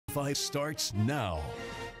5 starts now.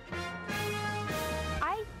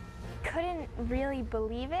 I couldn't really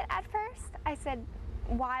believe it at first. I said,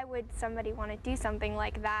 why would somebody want to do something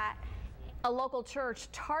like that? A local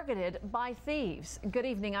church targeted by thieves. Good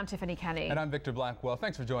evening, I'm Tiffany Kenny. And I'm Victor Blackwell.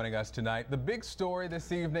 Thanks for joining us tonight. The big story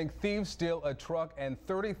this evening, thieves steal a truck and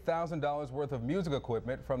 $30,000 worth of music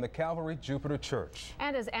equipment from the Calvary Jupiter Church.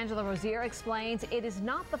 And as Angela Rozier explains, it is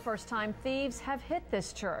not the first time thieves have hit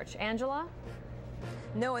this church. Angela?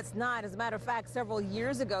 No, it's not. As a matter of fact, several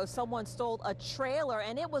years ago, someone stole a trailer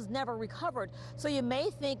and it was never recovered. So you may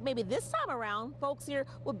think maybe this time around, folks here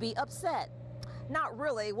would be upset. Not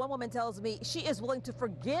really. One woman tells me she is willing to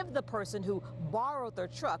forgive the person who borrowed their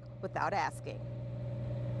truck without asking.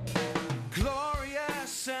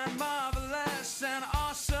 Glorious and marvelous and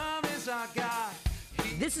awesome is our God.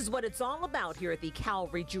 This is what it's all about here at the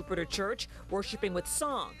Calvary Jupiter Church, worshiping with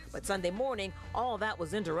song. But Sunday morning, all that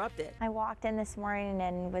was interrupted. I walked in this morning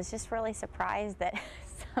and was just really surprised that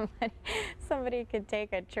somebody could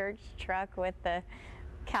take a church truck with the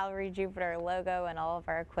Calvary Jupiter logo and all of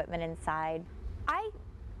our equipment inside. I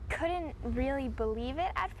couldn't really believe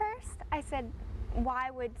it at first. I said,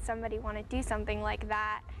 why would somebody want to do something like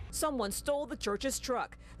that? Someone stole the church's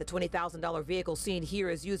truck. The $20,000 vehicle seen here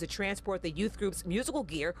is used to transport the youth group's musical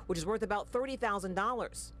gear, which is worth about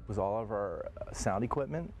 $30,000. It was all of our sound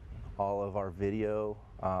equipment, all of our video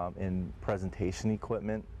and presentation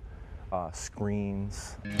equipment,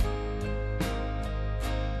 screens.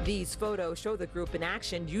 These photos show the group in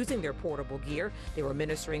action using their portable gear. They were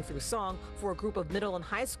ministering through song for a group of middle and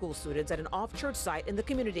high school students at an off-church site in the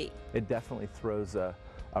community. It definitely throws a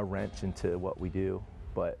wrench into what we do,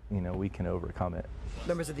 but you know, we can overcome it.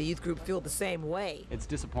 Members of the youth group feel the same way. It's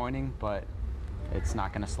disappointing, but it's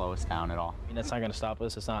not going to slow us down at all. It's not going to stop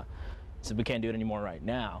us. So we can't do it anymore right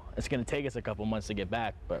now. It's going to take us a couple months to get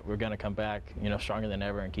back, but we're going to come back, stronger than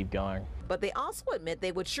ever and keep going. But they also admit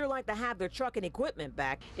they would sure like to have their truck and equipment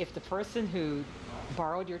back. If the person who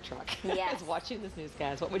borrowed your truck is watching this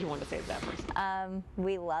newscast, what would you want to say to that person?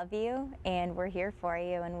 We love you and we're here for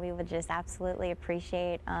you, and we would just absolutely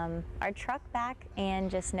appreciate our truck back,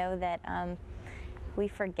 and just know that we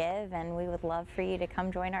forgive, and we would love for you to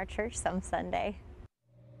come join our church some Sunday.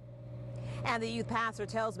 And the youth pastor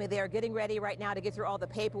tells me they are getting ready right now to get through all the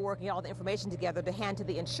paperwork and get all the information together to hand to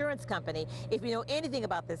the insurance company. If you know anything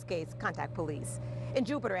about this case, contact police. In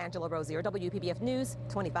Jupiter, Angela Rozier, WPBF News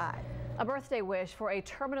 25. A birthday wish for a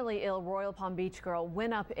terminally ill Royal Palm Beach girl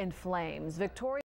went up in flames. Victoria